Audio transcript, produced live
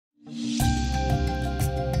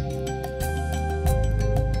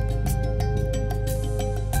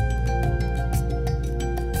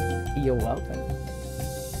You're welcome.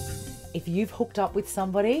 If you've hooked up with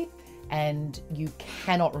somebody and you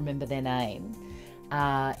cannot remember their name,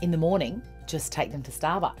 in the morning, just take them to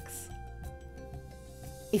Starbucks.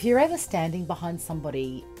 If you're ever standing behind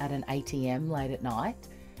somebody at an ATM late at night,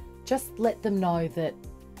 just let them know that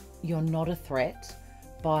you're not a threat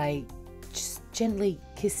by just gently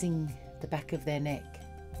kissing the back of their neck.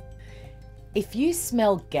 If you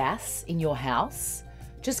smell gas in your house,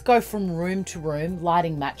 just go from room to room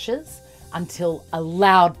lighting matches until a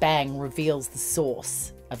loud bang reveals the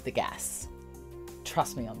source of the gas.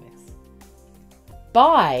 Trust me on this.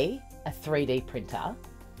 Buy a 3D printer,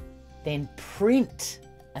 then print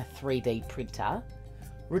a 3D printer,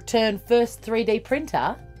 return first 3D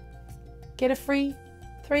printer, get a free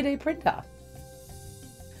 3D printer.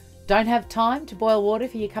 Don't have time to boil water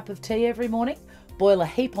for your cup of tea every morning? Boil a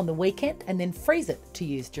heap on the weekend and then freeze it to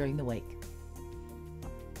use during the week.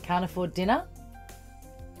 Can't afford dinner?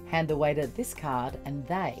 Hand the waiter this card and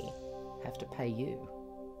they have to pay you.